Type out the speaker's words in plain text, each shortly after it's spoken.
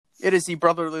It is the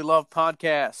Brotherly Love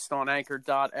Podcast on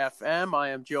Anchor.fm. I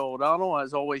am Joe O'Donnell,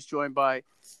 as always, joined by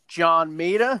John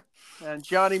Mita. And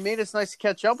Johnny Mita, it's nice to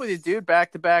catch up with you, dude.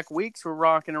 Back-to-back weeks. We're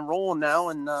rocking and rolling now,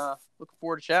 and looking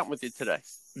forward to chatting with you today.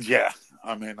 Yeah,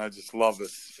 I just love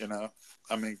this,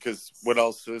 because what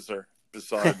else is there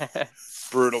besides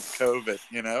brutal COVID,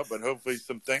 But hopefully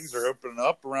some things are opening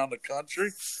up around the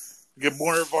country. Get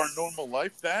more of our normal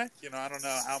life back. I don't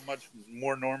know how much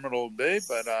more normal it'll be,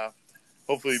 but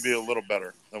hopefully it'll be a little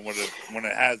better than when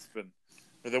it has been,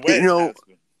 or the way it has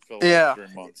been for the last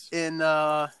 3 months.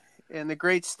 In the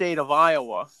great state of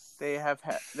Iowa, they have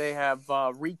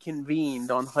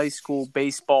reconvened on high school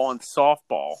baseball and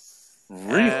softball.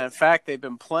 Really? And in fact, they've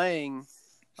been playing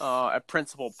at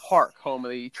Principal Park, home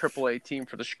of the AAA team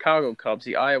for the Chicago Cubs,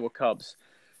 the Iowa Cubs.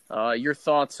 Your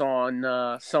thoughts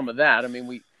on some of that? I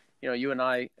mean, you and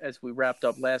I, as we wrapped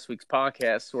up last week's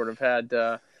podcast, sort of had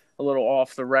a little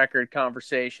off-the-record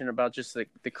conversation about just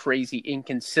the crazy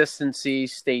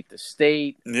inconsistencies, state to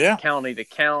state, county to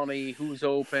county, who's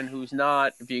open, who's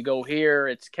not. If you go here,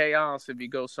 it's chaos. If you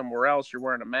go somewhere else, you're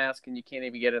wearing a mask and you can't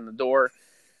even get in the door.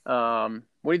 What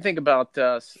do you think about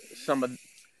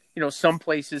some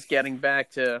places getting back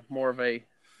to more of a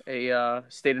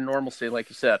state of normalcy, like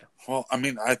you said? Well,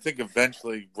 I think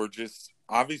eventually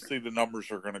obviously the numbers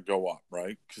are going to go up,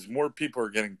 right? Because more people are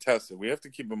getting tested. We have to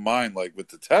keep in mind, with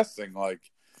the testing,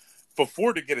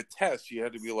 before to get a test, you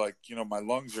had to be my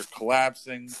lungs are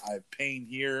collapsing. I have pain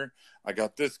here. I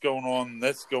got this going on.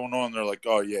 They're like,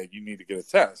 oh, yeah, you need to get a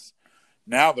test.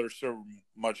 Now they're so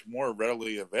much more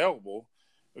readily available.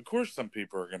 Of course, some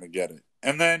people are going to get it.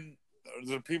 And then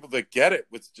the people that get it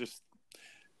with just,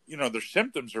 their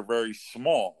symptoms are very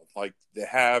small. They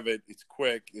have it. It's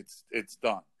quick. It's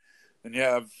done. And you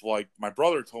have, my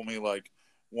brother told me,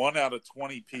 1 out of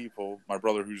 20 people, my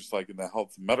brother who's, in the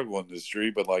health and medical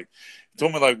industry, but, he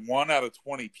told me, 1 out of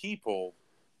 20 people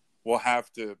will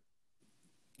have to,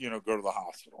 go to the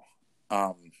hospital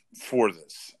for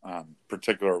this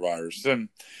particular virus. And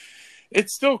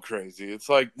it's still crazy. It's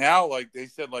now, they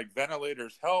said,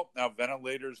 ventilators help. Now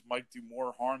ventilators might do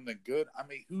more harm than good.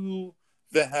 Who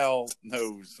the hell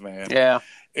knows, man? Yeah.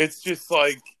 It's just,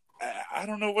 I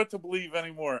don't know what to believe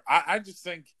anymore. I just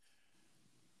think,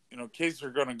 cases are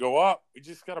going to go up. We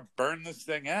just got to burn this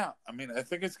thing out. I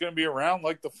think it's going to be around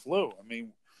like the flu.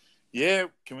 Yeah,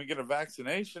 can we get a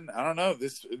vaccination? I don't know.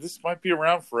 This might be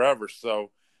around forever. So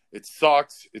it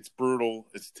sucks. It's brutal.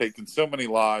 It's taken so many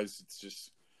lives. It's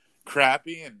just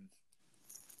crappy. And,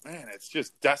 man, it's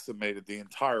just decimated the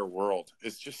entire world.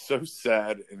 It's just so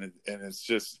sad. And it's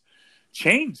just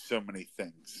changed so many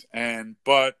things.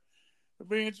 But it'd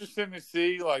be interesting to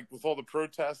see, with all the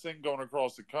protesting going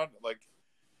across the country,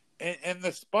 and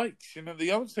the spikes.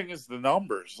 The other thing is the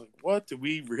numbers. What do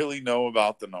we really know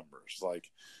about the numbers?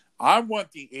 I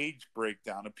want the age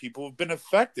breakdown of people who've been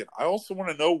affected. I also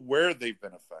want to know where they've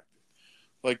been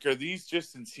affected. Are these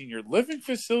just in senior living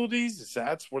facilities? Is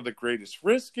that where the greatest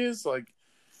risk is?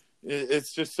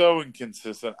 It's just so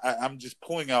inconsistent. I'm just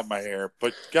pulling out my hair.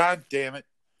 But God damn it,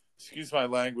 excuse my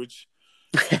language.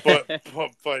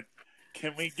 But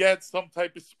can we get some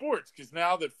type of sports? Because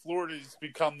now that Florida has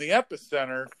become the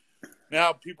epicenter,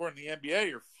 now people in the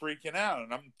NBA are freaking out.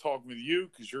 And I'm talking with you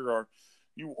because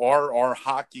you are our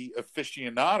hockey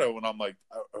aficionado. And I'm like,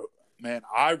 oh, man,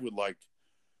 I would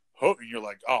hope. And you're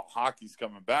like, oh, hockey's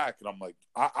coming back. And I'm like,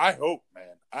 I hope,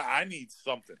 man. I need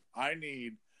something. I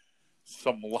need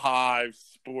some live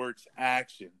sports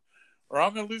action, or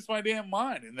I'm going to lose my damn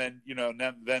mind. And then,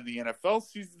 then the NFL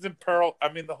season's in peril.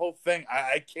 The whole thing,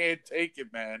 I can't take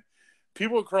it, man.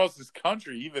 People across this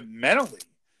country, even mentally,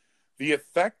 the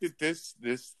effect that this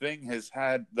thing has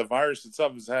had, the virus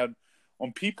itself has had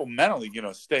on people mentally,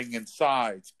 staying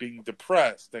inside, being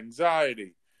depressed,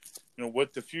 anxiety,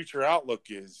 what the future outlook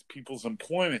is, people's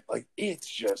employment. It's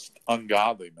just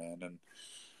ungodly, man.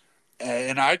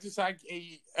 And I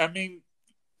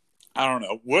don't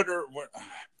know. What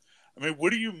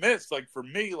do you miss? For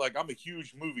me, I'm a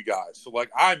huge movie guy. So,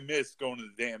 I miss going to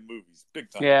the damn movies big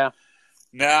time. Yeah.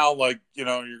 Now, you're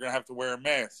going to have to wear a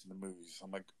mask in the movies.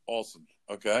 I'm like, awesome.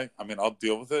 Okay. I'll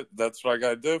deal with it. That's what I got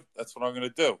to do. That's what I'm going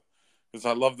to do. Because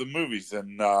I love the movies.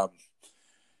 And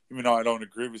even though I don't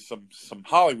agree with some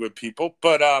Hollywood people,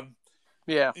 but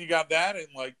yeah, you got that. And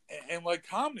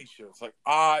comedy shows.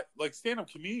 Stand-up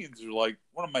comedians are, one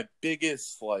of my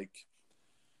biggest,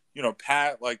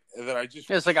 Pat, like that. I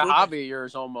just It's like a hobby of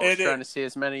yours almost, It trying is. to see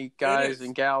as many guys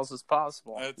and gals as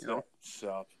possible. That's it.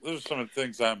 So those are some of the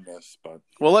things I miss. But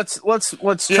well,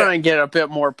 let's try and get a bit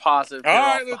more positive all here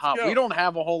right, off the let's hop. go. We don't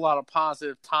have a whole lot of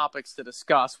positive topics to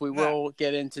discuss. We will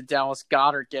get into Dallas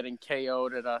Goedert getting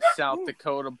KO'd at a South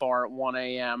Dakota bar at 1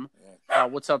 a.m.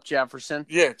 What's up, Jefferson?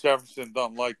 Yeah, Jefferson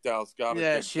doesn't like Dallas Goedert.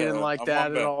 Yeah, she didn't like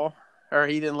that at all. Or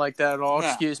he didn't like that at all. Nah.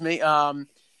 Excuse me.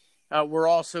 We're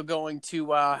also going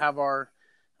to have our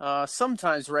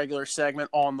sometimes regular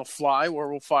segment on the fly, where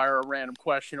we'll fire a random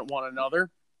question at one another.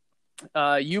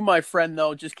 You, my friend,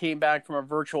 though, just came back from a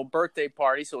virtual birthday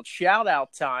party, so it's shout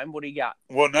out time. What do you got?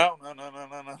 Well, no.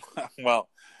 Well,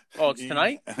 it's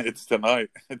tonight. It's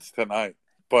tonight.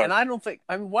 But and I don't think.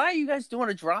 I mean, why are you guys doing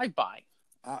a drive by?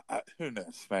 Who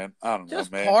knows, man? I don't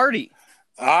just know, man. Just party.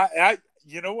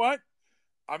 You know what?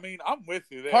 I mean, I'm with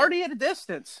you there. Party at a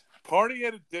distance. Party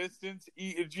at a distance.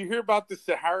 Did you hear about the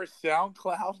Sahara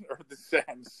SoundCloud or the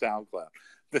SoundCloud?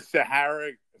 The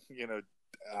Sahara,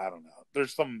 I don't know.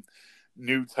 There's some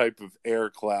new type of air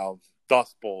cloud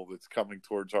dust bowl that's coming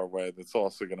towards our way that's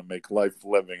also going to make life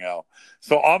living out.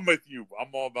 So I'm with you. I'm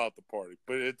all about the party,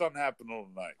 but it doesn't happen all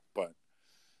night. But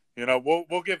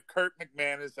we'll give Kurt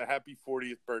McManus a happy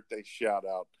 40th birthday shout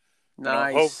out.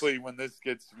 Nice. Hopefully, when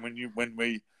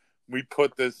we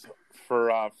put this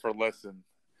for listen,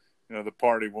 the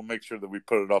party, we'll make sure that we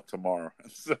put it up tomorrow,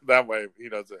 so that way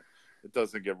it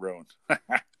doesn't get ruined.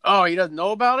 Oh, he doesn't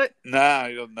know about it? Nah,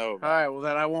 he doesn't know about All right, well,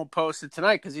 then I won't post it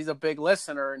tonight because he's a big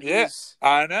listener. And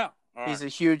I know. He's a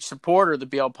huge supporter of the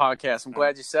BL Podcast. I'm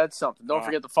glad you said something. Don't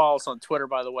forget to follow us on Twitter,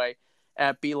 by the way,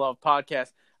 at BLove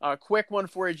Podcast. Quick one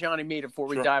for you, Johnny Mita, before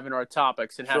we dive into our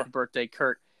topics. And happy birthday,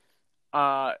 Kurt.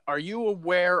 Are you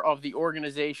aware of the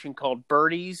organization called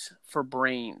Birdies for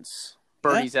Brains?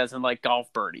 Birdies as in like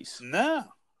golf birdies. No.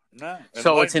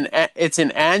 So it's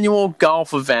an annual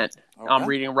golf event. Okay. I'm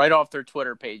reading right off their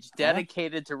Twitter page,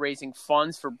 dedicated to raising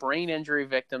funds for brain injury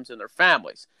victims and their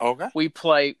families. Okay. We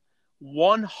play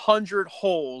 100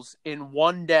 holes in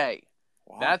one day.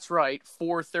 Wow. That's right,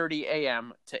 4:30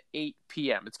 a.m. to 8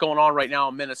 p.m. It's going on right now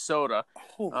in Minnesota.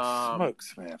 Holy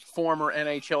smokes, man. Former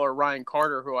NHLer Ryan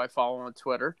Carter, who I follow on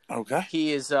Twitter. Okay.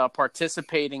 He is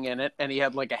participating in it, and he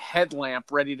had like a headlamp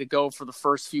ready to go for the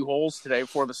first few holes today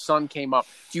before the sun came up.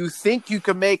 Do you think you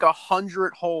could make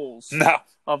 100 holes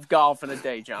of golf in a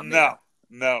day, John? No.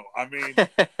 I mean,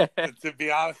 to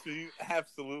be honest with you,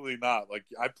 absolutely not. Like,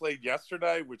 I played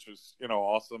yesterday, which was,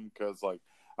 awesome because, like,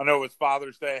 I know it's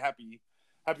Father's Day.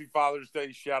 Happy Father's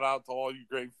Day. Shout out to all you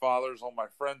great fathers, all my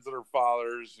friends that are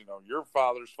fathers, your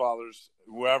fathers,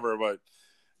 whoever. But,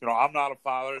 I'm not a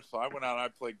father, so I went out and I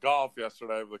played golf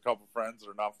yesterday with a couple friends that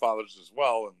are not fathers as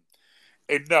well.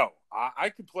 And no, I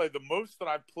could play. The most that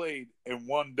I played in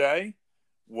one day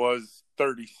was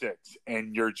 36,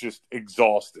 and you're just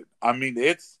exhausted. I mean,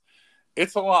 it's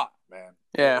a lot, man.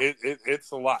 Yeah.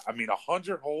 It's a lot. I mean,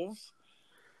 100 holes.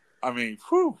 I mean,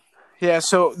 whew. Yeah,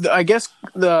 so I guess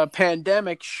the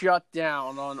pandemic shut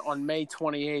down on May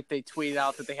 28th. They tweeted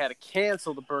out that they had to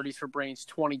cancel the Birdies for Brains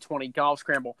 2020 Golf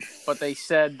Scramble. But they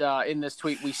said in this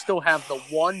tweet, we still have the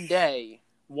one-day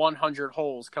 100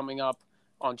 holes coming up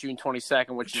on June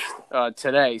 22nd, which is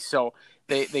today. So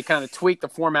they kind of tweaked the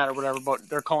format or whatever, but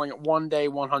they're calling it one-day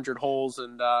 100 holes.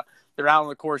 And they're out on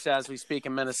the course as we speak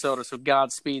in Minnesota. So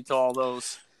Godspeed to all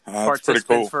those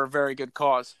participants for a very good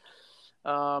cause.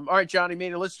 All right, Johnny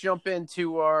Mita, let's jump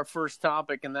into our first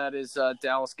topic, and that is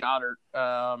Dallas Goedert.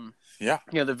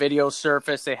 The video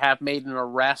surfaced. They have made an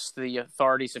arrest. The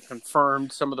authorities have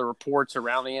confirmed some of the reports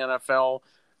around the NFL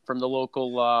from the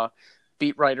local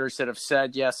beat writers that have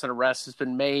said, yes, an arrest has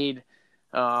been made.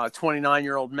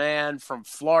 29-year-old man from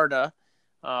Florida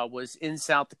was in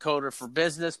South Dakota for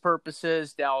business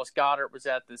purposes. Dallas Goedert was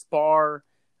at this bar.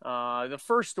 The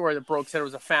first story that broke said it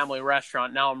was a family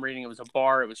restaurant. Now I'm reading it was a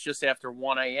bar. It was just after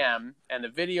 1 a.m. And the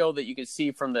video that you can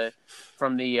see from the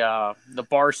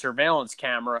bar surveillance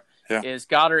camera is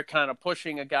Goddard kind of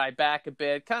pushing a guy back a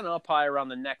bit, kind of up high around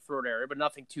the neck throat area, but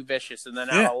nothing too vicious. And then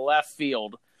out of left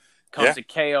field comes a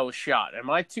KO shot. And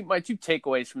my two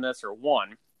takeaways from this are,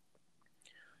 one,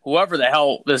 whoever the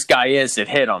hell this guy is that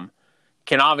hit him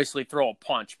can obviously throw a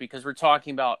punch, because we're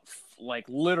talking about like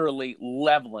literally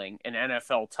leveling an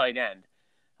NFL tight end.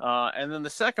 And then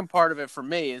the second part of it for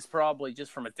me is probably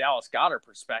just from a Dallas Goedert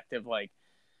perspective, like,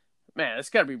 man, it's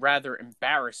got to be rather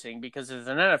embarrassing, because as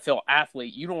an NFL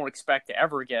athlete, you don't expect to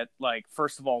ever get, like,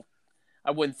 first of all, I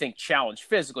wouldn't think challenged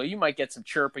physically. You might get some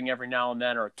chirping every now and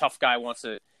then, or a tough guy wants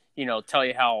to, tell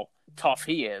you how tough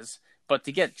he is. But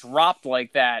to get dropped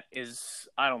like that is,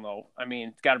 I don't know. I mean,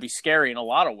 it's got to be scary in a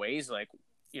lot of ways. Like,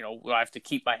 I have to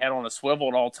keep my head on a swivel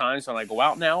at all times when I go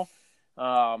out now.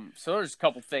 So there's a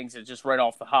couple things that just right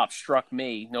off the hop struck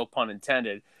me, no pun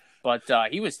intended. But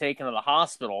he was taken to the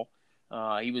hospital.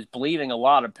 He was bleeding a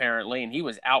lot apparently, and he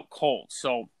was out cold.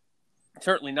 So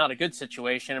certainly not a good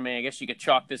situation. I mean, I guess you could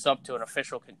chalk this up to an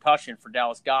official concussion for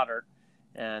Dallas Goedert.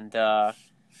 And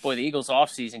boy, the Eagles'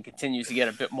 offseason continues to get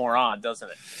a bit more odd, doesn't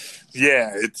it?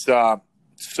 Yeah, it's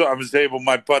so I was able.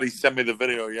 My buddy sent me the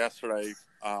video yesterday.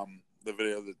 The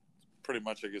video that pretty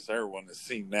much I guess everyone has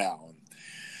seen now. And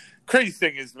crazy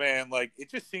thing is, man, like it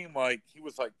just seemed like he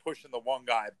was like pushing the one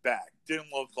guy back.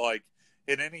 Didn't look like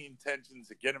he had any intentions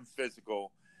to get him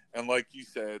physical. And like you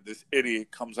said, this idiot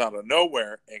comes out of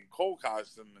nowhere in cold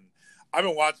costume. And I've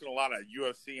been watching a lot of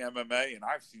UFC, MMA, and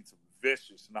I've seen some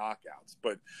vicious knockouts.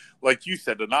 But like you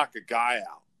said, to knock a guy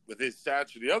out with his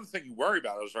stature, the other thing you worry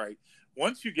about is, right,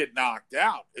 once you get knocked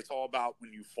out, it's all about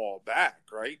when you fall back,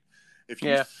 right? If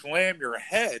you slam your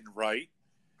head, right,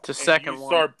 to second you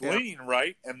start bleeding,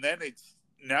 right, and then it's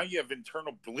now you have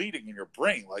internal bleeding in your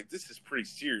brain. Like, this is pretty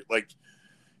serious. Like,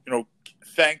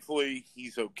 thankfully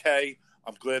he's okay.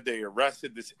 I'm glad they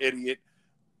arrested this idiot.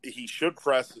 He should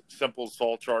press simple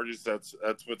assault charges. That's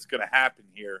what's going to happen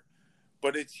here.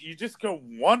 But you just go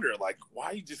wonder, like,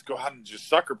 why you just go out and just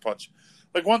sucker punch?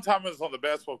 Like, one time I was on the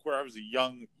basketball court. I was a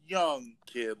young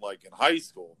kid, like in high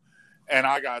school, and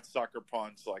I got sucker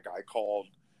punched. Like, I called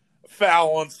a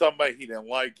foul on somebody. He didn't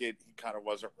like it. He kind of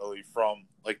wasn't really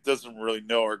doesn't really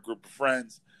know our group of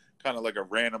friends. Kind of like a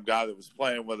random guy that was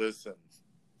playing with us, and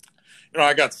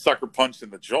I got sucker punched in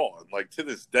the jaw. And like to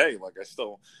this day, like I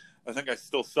think I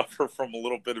still suffer from a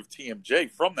little bit of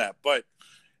TMJ from that. But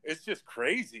it's just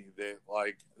crazy that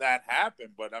like that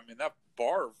happened. But I mean, that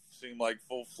bar seemed like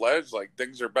full-fledged, like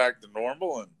things are back to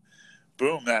normal, and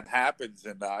boom, that happens.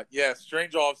 And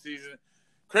strange offseason.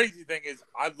 Crazy thing is,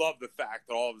 I love the fact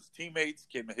that all of his teammates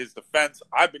came to his defense.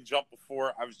 I've been jumped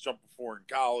before. I was jumped before in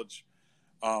college,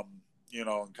 and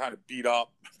kind of beat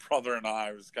up. My brother and I,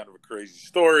 it was kind of a crazy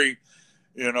story.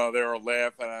 They were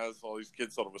laughing at us. All these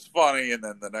kids thought it was funny. And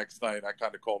then the next night, I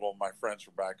kind of called all my friends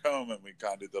from back home, and we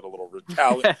kind of did a little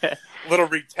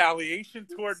retaliation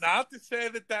tour. Not to say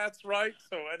that that's right.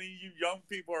 So any of you young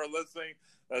people are listening,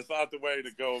 that's not the way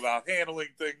to go about handling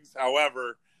things.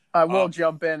 However, I will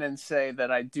jump in and say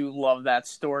that I do love that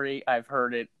story. I've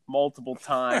heard it multiple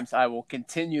times. I will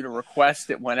continue to request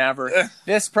it whenever.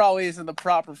 This probably isn't the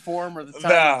proper form or the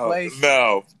time and place.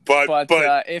 No, but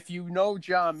if you know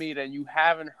John Mita and you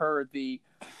haven't heard the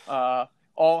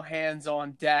all hands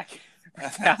on deck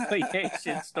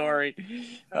retaliation story,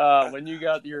 when you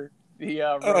got the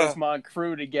Rosemont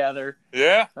crew together,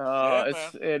 it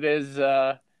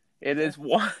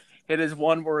is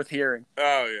one worth hearing.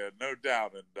 Oh yeah, no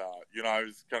doubt. And I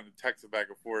was kind of texting back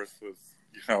and forth with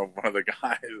one of the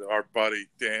guys, our buddy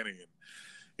Danny,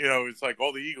 and it's like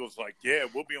all the Eagles like, yeah,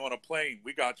 we'll be on a plane.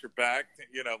 We got your back.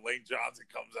 Lane Johnson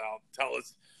comes out, tell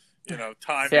us,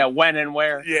 time. Yeah, when and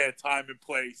where. Yeah, time and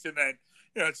place. And then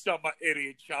some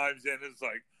idiot chimes in and is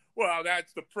like, well,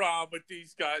 that's the problem with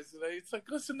these guys today. It's like,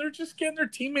 listen, they're just getting their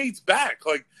teammates back.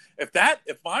 Like if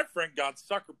my friend got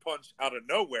sucker punched out of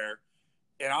nowhere,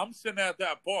 and I'm sitting at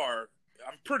that bar,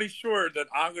 I'm pretty sure that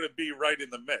I'm going to be right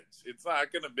in the mix. It's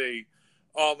not going to be,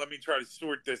 oh, let me try to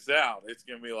sort this out. It's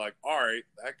going to be like, all right,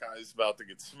 that guy's about to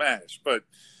get smashed. But,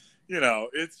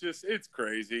 it's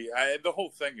crazy. The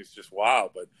whole thing is just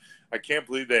wild. But I can't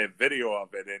believe they had video of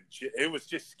it. And it was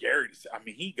just scary to see. I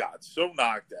mean, he got so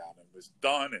knocked out and was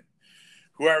done. And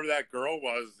whoever that girl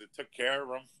was that took care of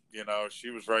him, she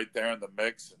was right there in the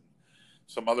mix. And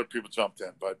some other people jumped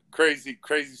in, but crazy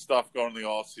stuff going in the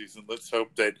off season. Let's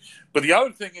hope that. But the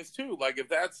other thing is too, like if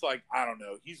that's like, I don't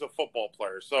know, he's a football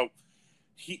player, so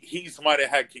he's might have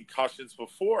had concussions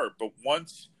before, but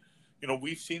once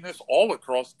we've seen this all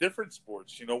across different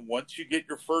sports. Once you get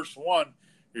your first one,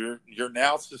 you're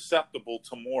now susceptible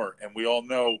to more, and we all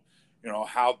know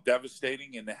how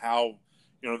devastating and how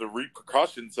the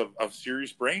repercussions of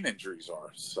serious brain injuries are.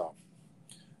 So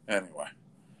anyway.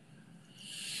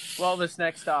 Well, this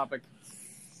next topic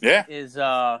is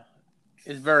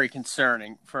very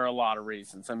concerning for a lot of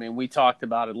reasons. I mean, we talked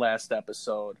about it last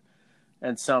episode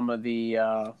and some of the,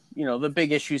 the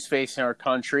big issues facing our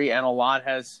country, and a lot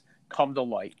has come to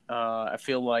light. I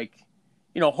feel like,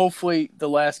 hopefully the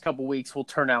last couple weeks will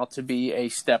turn out to be a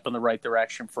step in the right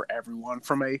direction for everyone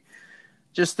from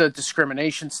just a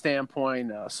discrimination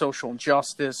standpoint, social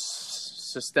injustice,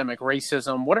 systemic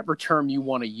racism, whatever term you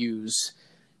want to use.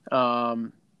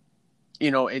 With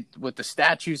the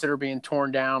statues that are being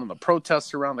torn down and the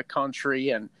protests around the country,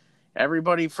 and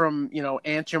everybody from,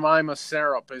 Aunt Jemima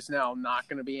syrup is now not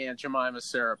going to be Aunt Jemima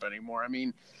syrup anymore. I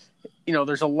mean,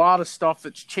 there's a lot of stuff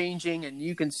that's changing, and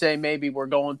you can say maybe we're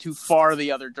going too far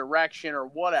the other direction or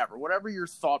whatever your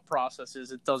thought process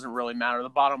is. It doesn't really matter. The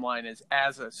bottom line is,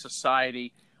 as a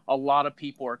society, a lot of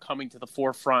people are coming to the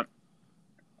forefront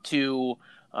to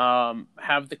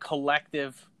have the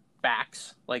collective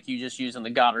backs, like you just used in the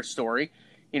Goddard story,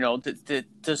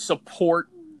 to support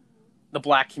the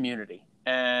black community.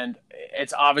 And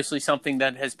it's obviously something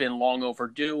that has been long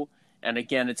overdue. And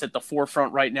again, it's at the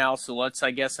forefront right now. So let's,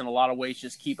 I guess, in a lot of ways,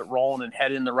 just keep it rolling and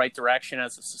head in the right direction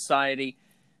as a society.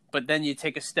 But then you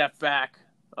take a step back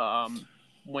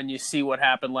when you see what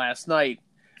happened last night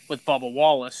with Bubba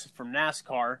Wallace from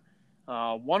NASCAR,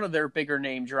 one of their bigger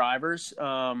name drivers.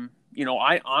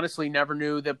 I honestly never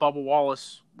knew that Bubba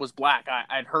Wallace was black.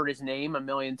 I'd heard his name a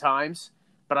million times,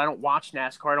 but I don't watch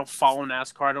NASCAR. I don't follow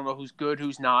NASCAR. I don't know who's good,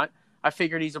 who's not. I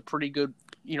figured he's a pretty good,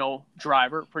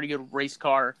 driver, pretty good race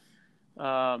car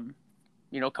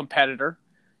competitor.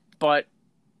 But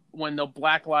when the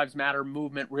Black Lives Matter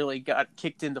movement really got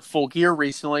kicked into full gear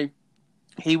recently,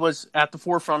 he was at the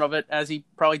forefront of it, as he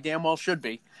probably damn well should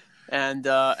be. And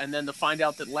then to find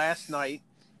out that last night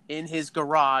in his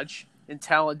garage in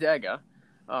Talladega,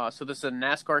 so this is a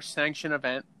NASCAR sanctioned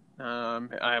event.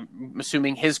 I'm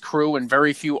assuming his crew and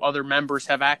very few other members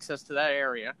have access to that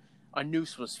area. A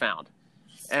noose was found.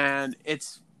 And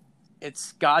it's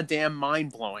goddamn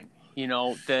mind-blowing.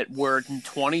 That we're in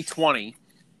 2020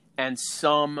 and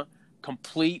some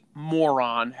complete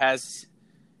moron has,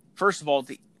 first of all,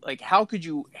 how could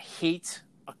you hate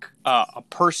a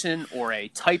person or a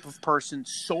type of person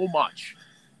so much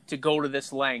to go to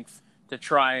this length to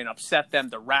try and upset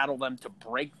them, to rattle them, to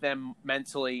break them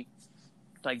mentally?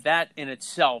 Like, that in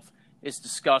itself is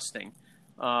disgusting.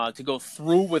 To go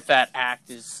through with that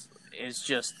act is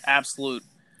just absolute.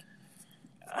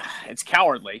 It's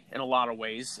cowardly in a lot of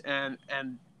ways, and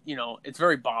it's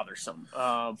very bothersome.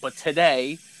 But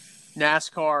today,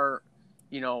 NASCAR,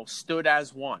 stood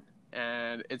as one,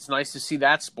 and it's nice to see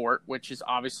that sport, which is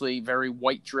obviously very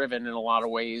white driven in a lot of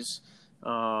ways,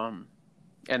 and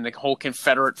the whole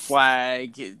Confederate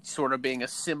flag sort of being a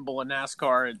symbol of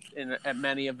NASCAR at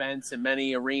many events and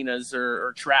many arenas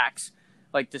or tracks.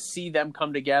 Like, to see them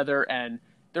come together, and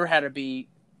there had to be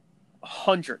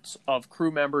hundreds of crew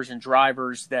members and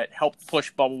drivers that helped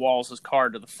push Bubba Wallace's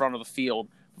car to the front of the field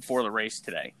before the race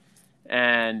today.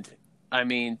 And I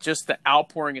mean, just the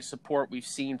outpouring of support we've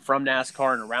seen from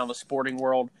NASCAR and around the sporting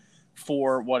world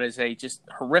for what is a just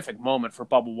horrific moment for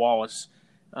Bubba Wallace.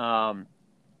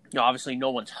 Obviously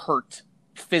no one's hurt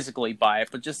physically by it,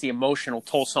 but just the emotional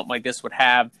toll something like this would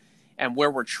have, and where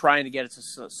we're trying to get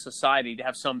as a society to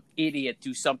have some idiot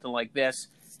do something like this,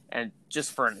 and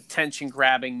just for an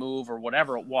attention-grabbing move or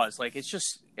whatever it was, like,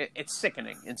 it's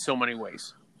sickening in so many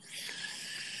ways.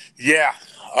 Yeah.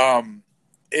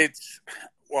 It's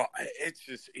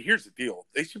just, here's the deal.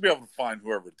 They should be able to find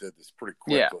whoever did this pretty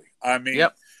quickly. Yeah. I mean,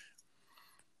 yep.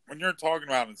 When you're talking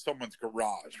about in someone's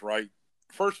garage, right?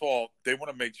 First of all, they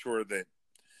want to make sure that,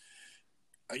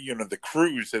 the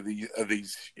crews of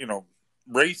these,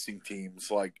 racing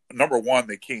teams, like, number one,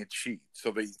 they can't cheat.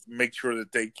 So they make sure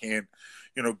that they can,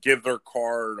 give their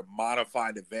car a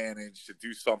modified advantage to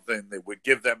do something that would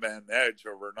give them an edge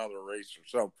over another racer.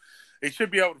 So they should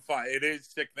be able to find. It is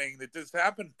sickening that this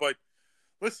happened, but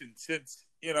listen, since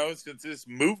this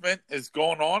movement is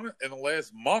going on in the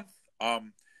last month,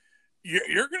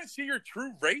 you're going to see your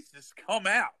true racists come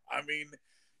out. I mean,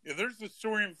 there's a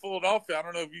story in Philadelphia. I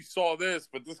don't know if you saw this,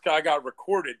 but this guy got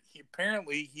recorded.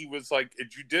 He was like a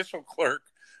judicial clerk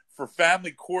for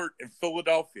family court in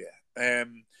Philadelphia.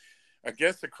 And I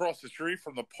guess across the street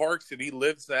from the parks that he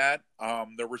lives at,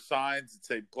 there were signs that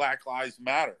say Black Lives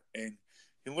Matter. And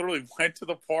he literally went to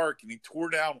the park and he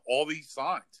tore down all these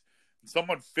signs. And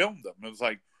someone filmed him. It was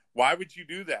like, why would you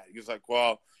do that? He was like,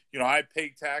 well, I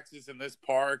pay taxes in this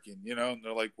park, and, and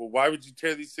they're like, well, why would you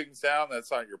tear these things down? That's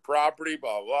not your property,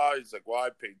 blah, blah, blah. He's like, well, I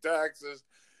pay taxes.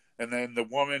 And then the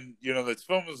woman, that's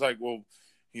filmed was like, well,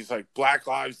 he's like, Black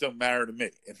lives don't matter to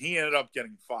me. And he ended up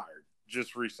getting fired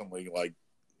just recently, like,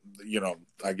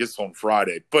 I guess on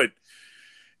Friday. But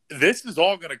this is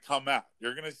all going to come out.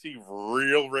 You're going to see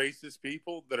real racist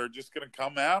people that are just going to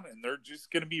come out, and they're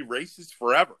just going to be racist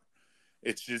forever.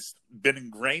 It's just been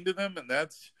ingrained in them, and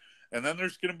then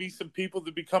there's going to be some people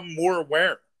that become more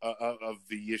aware of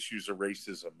the issues of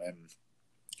racism. And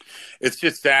it's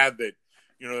just sad that,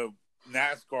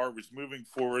 NASCAR was moving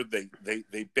forward.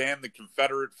 They banned the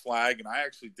Confederate flag. And I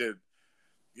actually did,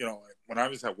 when I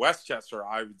was at Westchester,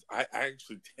 I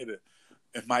actually did it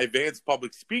in my advanced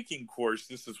public speaking course.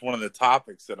 This is one of the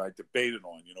topics that I debated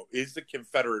on, is the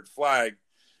Confederate flag,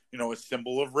 a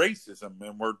symbol of racism?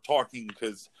 And we're talking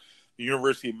because the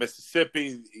University of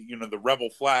Mississippi, the rebel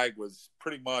flag was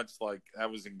pretty much like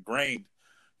that was ingrained,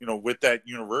 with that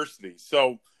university.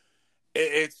 So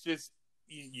it's just,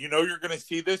 you're going to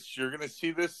see this. You're going to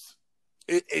see this.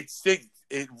 It stinks.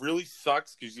 It really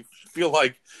sucks because you feel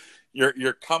like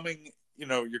you're coming,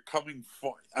 you're coming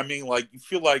for. I mean, like you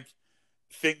feel like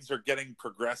things are getting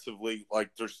progressively,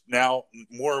 like there's now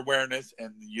more awareness,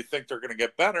 and you think they're going to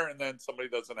get better, and then somebody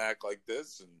doesn't act like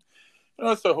this, and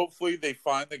so hopefully they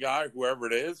find the guy, whoever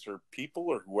it is, or people,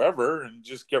 or whoever, and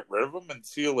just get rid of them and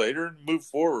see you later and move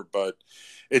forward. But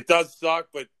it does suck.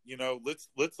 But let's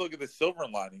look at the silver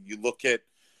lining. You look at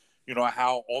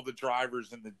how all the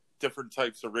drivers and the different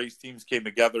types of race teams came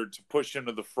together to push him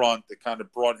to the front. That kind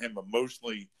of brought him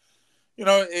emotionally.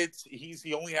 He's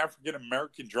the only African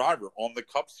American driver on the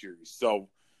Cup Series. So,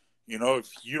 if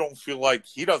you don't feel like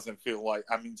he doesn't feel like,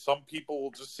 I mean, some people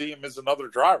will just see him as another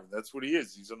driver. That's what he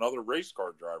is. He's another race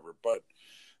car driver. But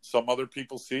some other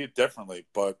people see it differently.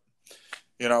 But,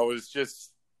 it's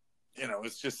just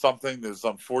something that's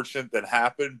unfortunate that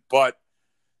happened. But,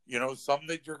 something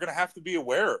that you're going to have to be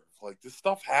aware of. Like, this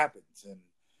stuff happens. And,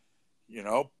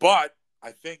 but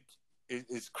I think,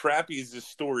 as crappy as this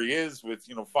story is with,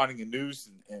 finding a noose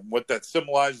and what that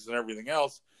symbolizes and everything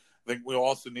else, I think we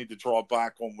also need to draw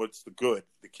back on what's the good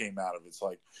that came out of it. It's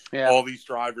like all these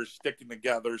drivers sticking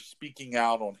together, speaking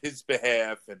out on his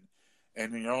behalf and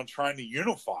trying to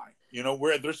unify,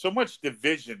 where there's so much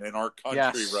division in our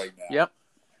country right now. Yep.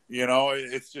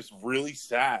 It's just really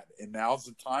sad. And now's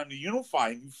the time to unify.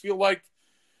 And you feel like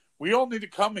we all need to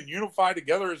come and unify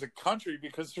together as a country,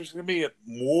 because there's going to be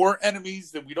more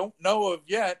enemies that we don't know of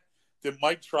yet that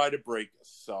might try to break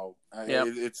us. So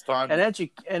it's time.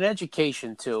 And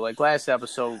education too. Like last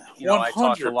episode, I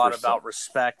talked a lot about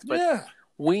respect, but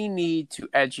we need to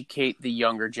educate the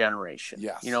younger generation.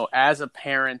 Yes. As a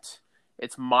parent,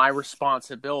 it's my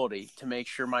responsibility to make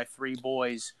sure my 3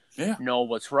 boys know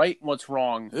what's right and what's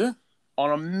wrong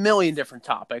on a million different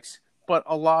topics. But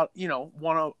a lot,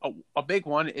 a big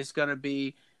one is going to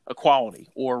be equality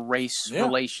or race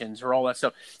relations or all that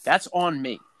stuff. That's on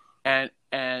me. And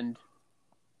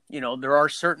there are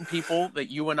certain people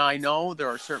that you and I know. There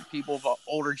are certain people of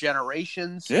older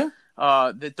generations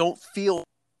that don't feel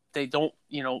they don't,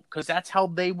 because that's how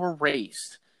they were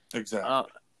raised.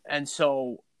 Exactly. And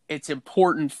so it's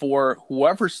important for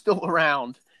whoever's still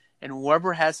around and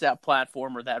whoever has that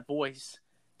platform or that voice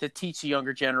to teach the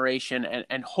younger generation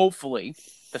and hopefully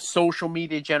the social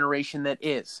media generation that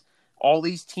is all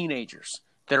these teenagers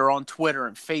that are on Twitter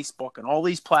and Facebook and all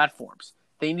these platforms.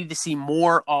 They need to see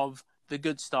more of the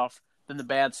good stuff than the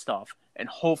bad stuff, and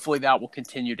hopefully that will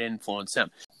continue to influence them.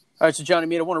 All right, so Johnny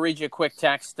Mita, I want to read you a quick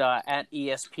text at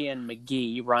ESPN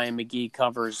McGee. Ryan McGee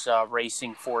covers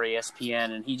racing for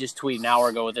ESPN, and he just tweeted an hour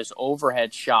ago with this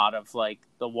overhead shot of like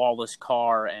the Wallace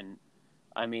car, and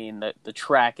I mean the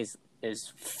track is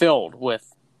filled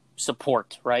with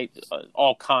support, right?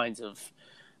 All kinds of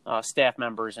staff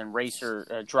members and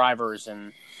racer drivers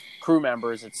and crew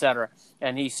members, etc.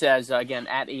 And he says, again,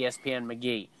 at ESPN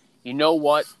McGee, you know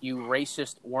what, you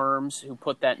racist worms who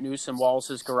put that noose in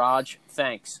Wallace's garage?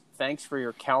 Thanks. Thanks for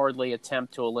your cowardly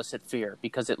attempt to elicit fear,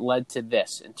 because it led to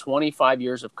this. In 25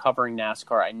 years of covering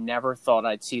NASCAR, I never thought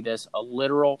I'd see this, a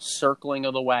literal circling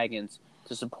of the wagons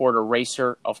to support a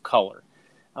racer of color.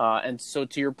 And so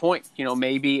to your point,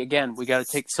 maybe, again, we got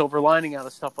to take silver lining out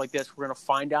of stuff like this. We're going to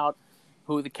find out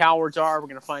who the cowards are. We're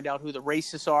going to find out who the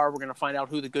racists are. We're going to find out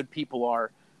who the good people are.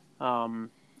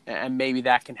 And maybe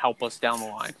that can help us down the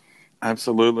line.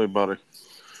 Absolutely, buddy.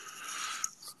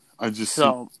 I just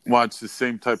watch the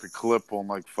same type of clip on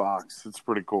like Fox. It's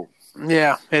pretty cool.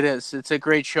 Yeah, it is. It's a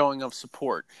great showing of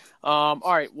support. All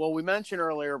right. Well, we mentioned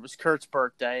earlier it was Kurt's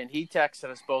birthday, and he texted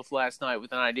us both last night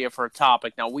with an idea for a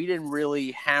topic. Now, we didn't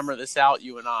really hammer this out,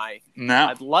 you and I. No.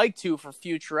 I'd like to for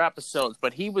future episodes,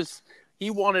 but he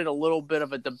wanted a little bit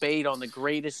of a debate on the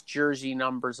greatest jersey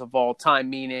numbers of all time,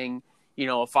 meaning,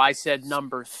 if I said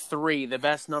number 3, the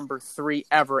best number 3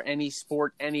 ever, any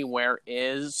sport, anywhere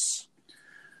is...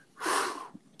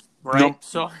 Right? No,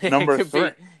 so number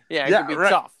 3. It could be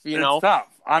tough, It's tough.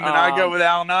 I mean, I go with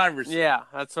Allen Iverson. Yeah,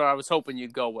 that's what I was hoping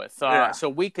you'd go with. So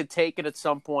we could take it at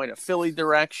some point, a Philly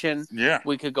direction. Yeah.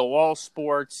 We could go all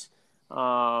sports,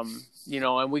 and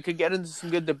we could get into some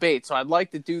good debate. So I'd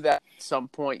like to do that at some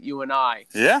point, you and I.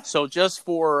 Yeah. So just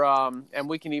for, and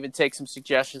we can even take some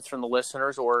suggestions from the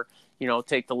listeners or,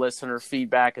 take the listener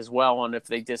feedback as well on if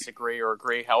they disagree or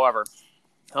agree. However,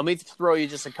 let me throw you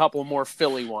just a couple more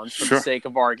Philly ones for the sake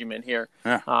of argument here.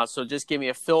 Yeah. So just give me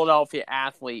a Philadelphia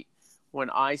athlete when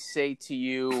I say to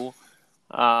you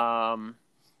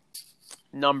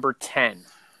number 10.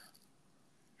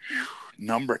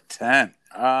 Number 10.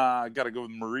 I got to go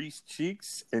with Maurice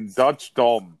Cheeks and Dutch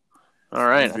Dalton. All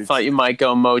right. I thought you might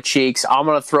go Mo Cheeks. I'm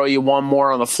going to throw you one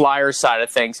more on the Flyer side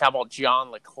of things. How about John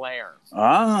LeClaire?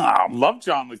 I love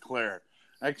John LeClaire.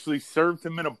 Actually served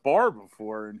him in a bar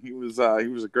before, and he was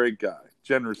a great guy.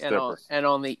 Generous tipper. And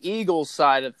on the Eagles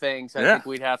side of things, I think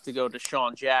we'd have to go to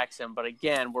Sean Jackson. But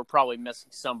again, we're probably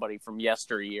missing somebody from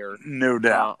yesteryear. No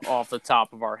doubt. Off the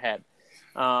top of our head.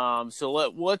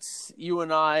 So let's you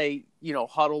and I,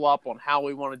 huddle up on how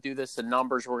we want to do this, the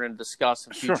numbers we're going to discuss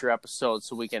in future episodes,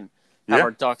 so we can have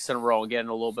our ducks in a row and get in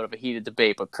a little bit of a heated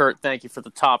debate. But Kurt, thank you for the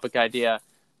topic idea.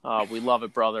 We love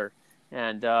it, brother.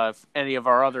 And if any of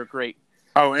our other great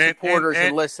supporters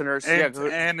and listeners,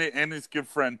 and his good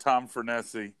friend Tom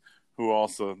Fernesi, who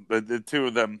also the two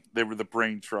of them, they were the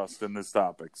brain trust in this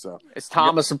topic. So is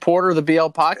Tom a supporter of the BL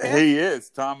podcast? He is.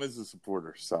 Tom is a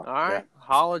supporter. So all right,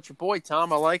 holla at your boy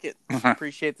Tom. I like it.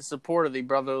 Appreciate the support of the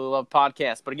Brotherly Love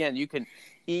podcast. But again, you can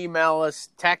email us,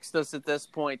 text us at this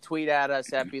point, tweet at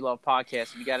us at BLove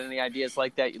Podcast. If you got any ideas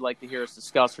like that you'd like to hear us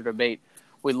discuss or debate,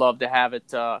 we'd love to have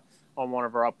it on one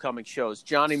of our upcoming shows.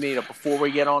 Johnny Mita, before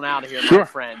we get on out of here, my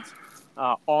friends,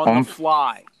 on the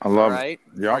fly. I love it.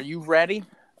 Yeah. Are you ready?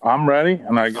 I'm ready.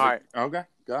 All right. Okay,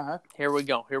 go ahead. Here we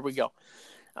go.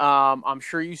 I'm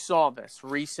sure you saw this.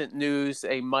 Recent news,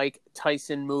 a Mike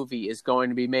Tyson movie is going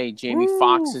to be made. Jamie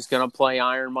Foxx is going to play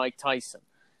Iron Mike Tyson.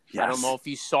 Yes. I don't know if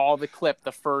you saw the clip.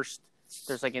 There's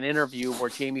like an interview where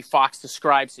Jamie Foxx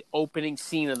describes the opening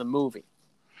scene of the movie.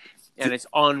 And it's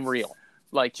unreal.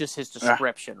 Like, just his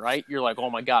description, right? You're like, oh,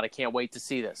 my God, I can't wait to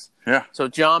see this. Yeah. So,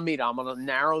 John Mita, I'm going to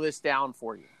narrow this down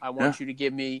for you. I want you to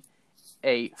give me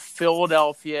a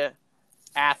Philadelphia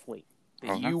athlete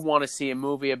that you want to see a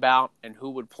movie about, and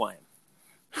who would play him.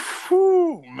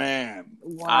 Whew, man.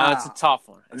 Wow. That's a tough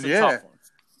one. It's a tough one.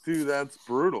 Dude, that's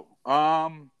brutal.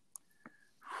 Oh,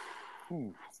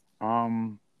 man.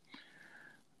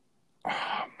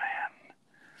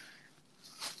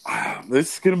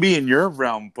 This is going to be in your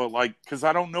realm, but because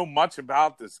I don't know much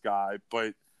about this guy,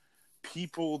 but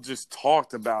people just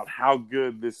talked about how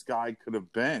good this guy could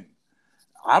have been.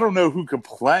 I don't know who could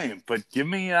play him, but give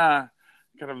me kind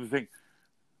of the thing,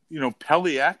 Pelle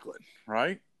Eklund,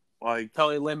 right?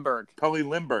 Pelle Lindbergh.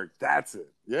 That's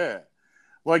it. Yeah.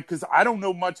 Because I don't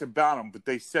know much about him, but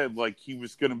they said he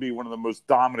was going to be one of the most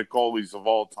dominant goalies of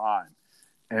all time.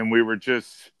 And we were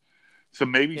just, so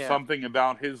maybe something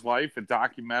about his life, a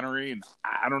documentary, and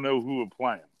I don't know who would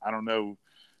play him. I don't know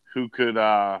who could,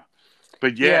 but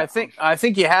I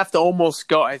think you have to almost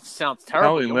go. It sounds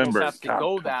terrible. You almost have to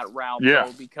go that route,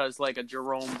 though, because a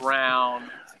Jerome Brown.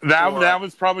 That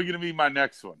was probably going to be my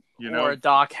next one. Or a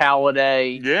Doc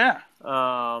Halliday. Yeah.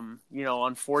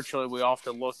 Unfortunately, we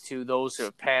often look to those who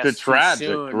have passed too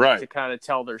soon to kind of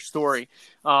tell their story.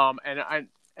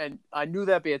 And I knew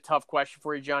that'd be a tough question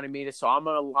for you, Johnny Mita, so I'm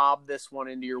going to lob this one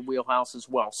into your wheelhouse as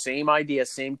well. Same idea,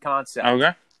 same concept.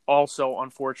 Okay. Also,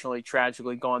 unfortunately,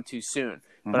 tragically gone too soon.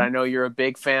 Mm-hmm. But I know you're a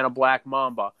big fan of Black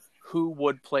Mamba. Who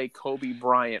would play Kobe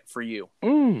Bryant for you?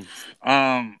 Wow.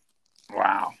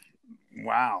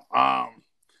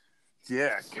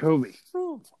 Yeah, Kobe.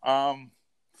 Oh,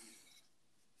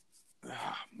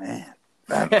 man.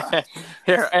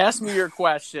 Here, ask me your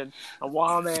question. A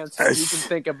wild answer. You can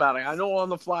think about it. I know on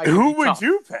the fly. Who would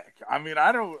you pick? I mean,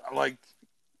 I don't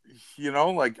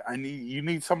you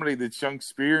need somebody that's young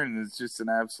spear and is just an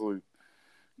absolute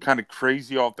kind of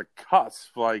crazy off the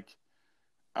cusp.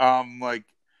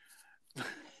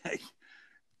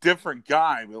 Different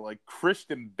guy, but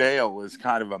Christian Bale is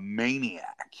kind of a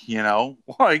maniac,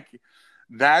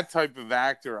 that type of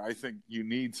actor. I think you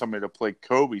need somebody to play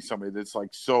Kobe, somebody that's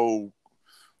so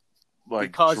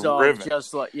because driven.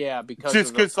 Because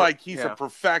he's a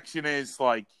perfectionist.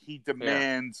 He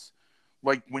demands.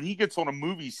 When he gets on a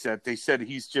movie set, they said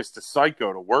he's just a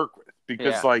psycho to work with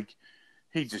because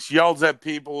he just yells at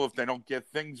people if they don't get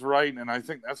things right. And I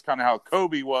think that's kind of how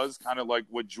Kobe was, kind of like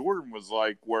what Jordan was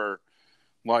where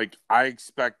I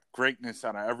expect greatness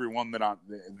out of everyone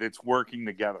that's working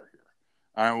together here.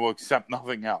 I will accept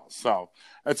nothing else. So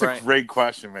that's a great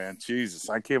question, man. Jesus,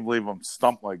 I can't believe I'm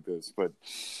stumped like this, but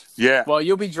yeah. Well,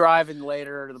 you'll be driving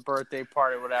later to the birthday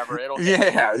party or whatever. It'll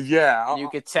yeah. You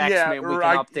could text me and we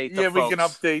can update the folks. We can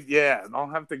update. Yeah, I'll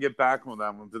have to get back on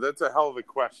that one, but that's a hell of a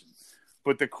question.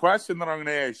 But the question that I'm going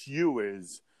to ask you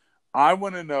is, I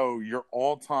want to know your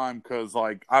all-time, because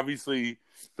obviously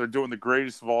they're doing the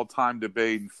greatest of all-time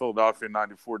debate in Philadelphia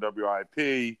 94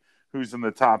 WIP, who's in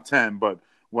the top 10, but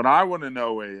what I want to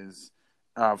know is,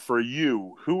 for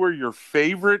you, who are your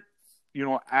favorite,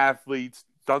 athletes?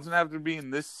 Doesn't have to be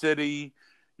in this city,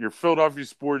 your Philadelphia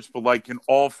sports, but in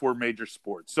all four major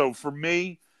sports. So for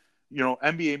me,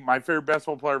 NBA, my favorite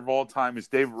basketball player of all time is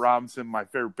David Robinson. My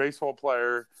favorite baseball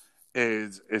player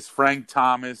is Frank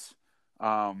Thomas.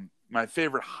 My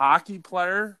favorite hockey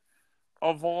player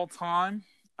of all time.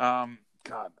 God,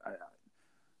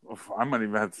 I might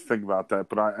even have to think about that.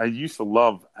 But I used to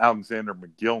love Alexander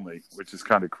McGillney, which is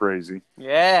kind of crazy.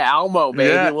 Yeah, Almo,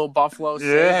 baby. Yeah. Little Buffalo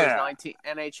Sabres,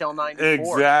 NHL 94.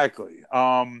 Exactly.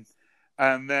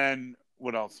 And then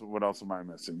what else am I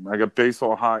missing? I got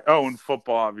baseball, hockey. Oh, and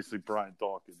football, obviously, Brian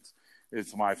Dawkins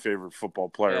is my favorite football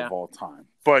player of all time.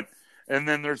 And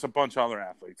then there's a bunch of other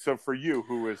athletes. So for you,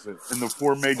 who is it in the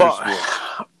four major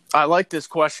sports? I like this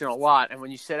question a lot. And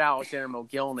when you said Alexander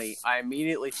McGillney, I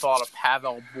immediately thought of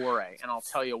Pavel Bure. And I'll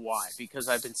tell you why. Because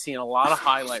I've been seeing a lot of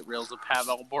highlight reels of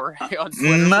Pavel Bure on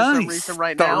Twitter for some reason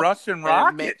right now. The Russian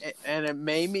Rocket. And it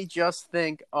made me just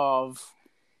think of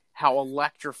how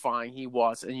electrifying he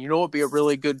was. And you know what would be a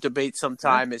really good debate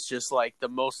sometime? It's just like the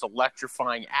most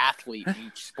electrifying athlete in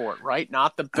each sport, right?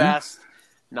 Not the best.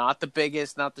 Not the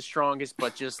biggest, not the strongest,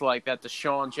 but just like that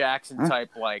Deshaun Jackson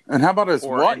type, like. And how about his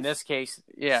wife? In this case,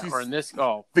 She's or in this,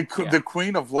 the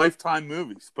queen of Lifetime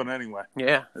movies. But anyway,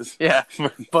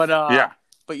 but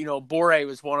Bure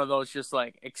was one of those just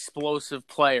like explosive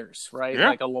players, right? Yeah.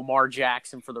 Like a Lamar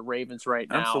Jackson for the Ravens right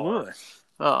now. Absolutely.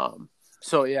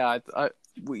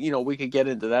 We could get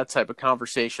into that type of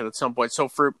conversation at some point. So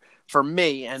for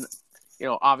me and.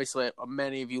 Obviously,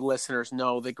 many of you listeners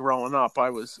know that growing up,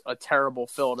 I was a terrible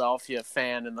Philadelphia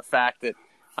fan, and the fact that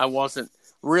I wasn't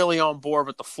really on board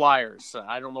with the Flyers.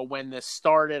 I don't know when this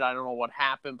started. I don't know what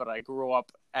happened, but I grew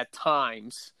up at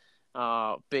times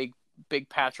big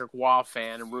Patrick Waugh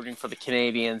fan and rooting for the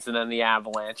Canadiens and then the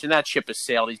Avalanche. And that ship has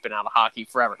sailed. He's been out of hockey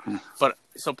forever. But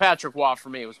so Patrick Waugh, for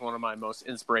me, was one of my most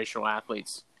inspirational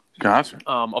athletes. Gotcha.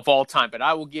 Of all time. But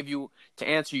I will give you, to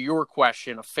answer your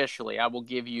question officially, I will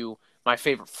give you my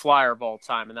favorite Flyer of all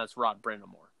time, and that's Rod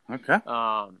Brind'Amour. Okay.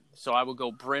 So I will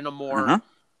go Brind'Amour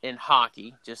in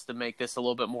hockey, just to make this a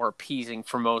little bit more appeasing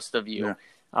for most of you.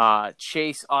 Yeah.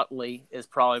 Chase Utley is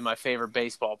probably my favorite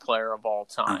baseball player of all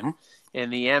time.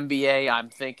 In the NBA, I'm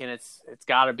thinking it's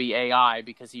got to be AI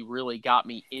because he really got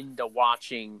me into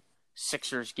watching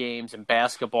Sixers games and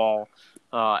basketball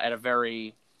at a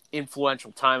very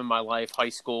influential time in my life, high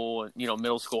school, and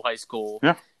middle school, high school,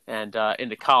 and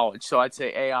into college. So I'd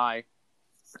say AI.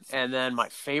 And then my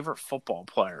favorite football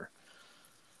player.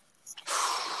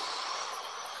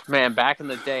 Man, back in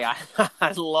the day, I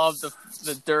loved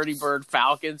the Dirty Bird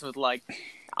Falcons with like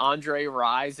Andre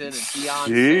Rison and Deion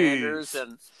Sanders,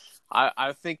 and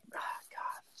I think,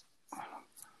 God,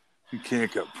 you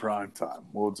can't go prime time.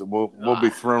 We'll be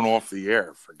thrown off the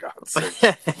air for God's sake.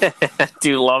 I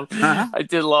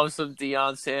did love some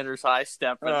Deion Sanders high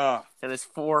step and his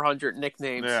 400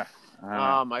 nicknames. Yeah.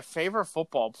 My favorite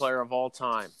football player of all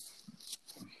time.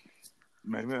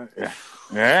 Maybe,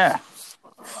 yeah.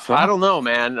 I don't know,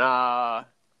 man.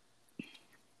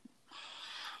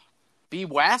 B.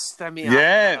 West. I mean,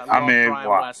 Brian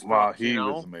West, he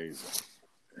was amazing.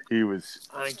 He was.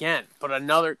 And again, but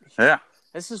another. Yeah.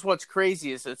 This is what's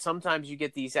crazy is that sometimes you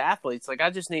get these athletes like I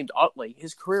just named Utley.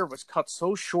 His career was cut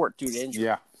so short due to injury.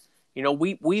 Yeah.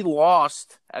 We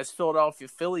lost as Philadelphia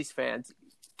Phillies fans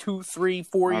 2, 3,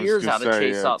 4 years out of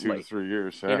Chase Utley. 2 to 3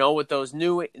 years. Yeah. With those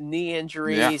new knee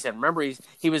injuries, and remember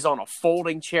he was on a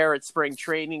folding chair at spring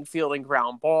training, fielding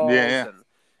ground balls,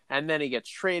 and then he gets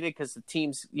traded because the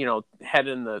team's head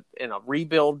in a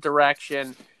rebuild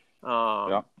direction.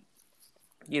 That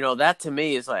to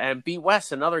me is like, and B.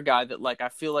 West, another guy that like I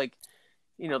feel like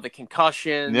the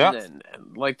concussion and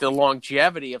like the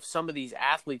longevity of some of these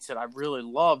athletes that I really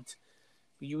loved.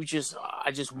 I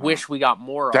just wish we got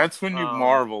more of. That's when you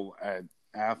marvel at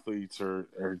athletes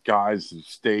or guys who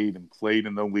stayed and played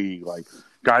in the league, like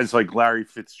guys like Larry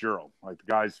Fitzgerald, like the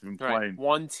guys who've been playing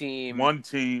one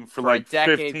team for like a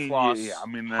decade 15 plus, years. Yeah, I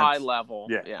mean, high level.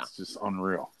 Yeah, it's just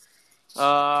unreal.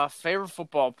 Favorite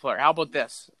football player. How about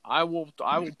this? I will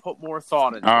put more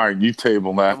thought into it. All right, you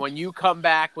table that. And when you come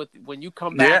back with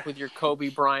your Kobe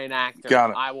Bryant actor,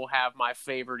 I will have my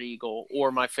favorite Eagle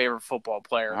or my favorite football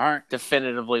player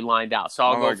definitively lined out. So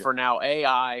I'll go for now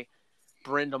AI,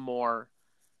 Brind'Amour.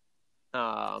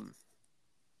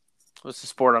 What's the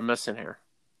sport I'm missing here?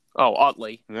 Oh,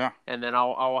 Utley. Yeah. And then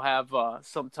I'll have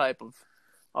some type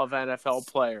of NFL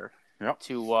player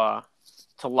to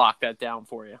lock that down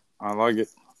for you. I like it.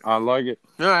 All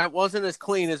right. Wasn't as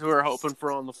clean as we were hoping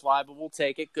for on the fly, but we'll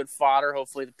take it. Good fodder.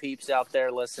 Hopefully the peeps out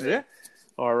there listening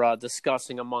are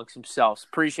discussing amongst themselves.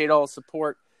 Appreciate all the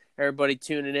support. Everybody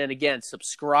tuning in. Again,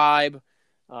 subscribe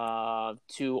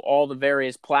to all the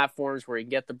various platforms where you can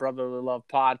get the Brotherly Love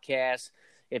podcast.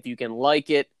 If you can like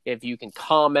it, if you can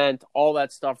comment, all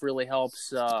that stuff really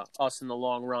helps us in the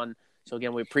long run. So,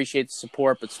 again, we appreciate the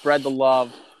support, but spread the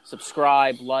love,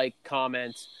 subscribe, like,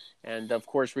 comment, and, of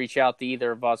course, reach out to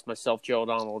either of us, myself, Joe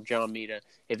O'Donnell, or John Mita.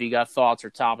 If you got thoughts or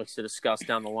topics to discuss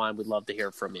down the line, we'd love to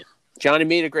hear from you. Johnny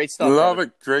Mita, great stuff. Love brother.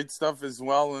 it. Great stuff as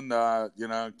well. And,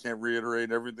 can't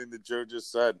reiterate everything that Joe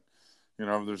just said.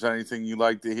 If there's anything you'd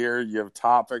like to hear, you have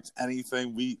topics,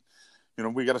 anything, we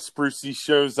got to spruce these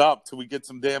shows up till we get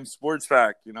some damn sports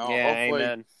back. Yeah, hopefully,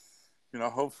 amen.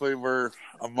 Hopefully we're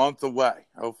a month away.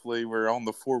 Hopefully we're on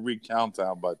the 4-week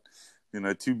countdown, but,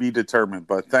 to be determined.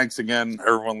 But thanks again,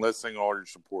 everyone listening, all your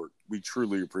support. We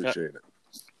truly appreciate it.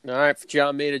 All right. For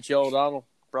John Mita, Joe O'Donnell,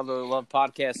 Brotherly Love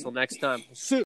Podcast. Till next time. See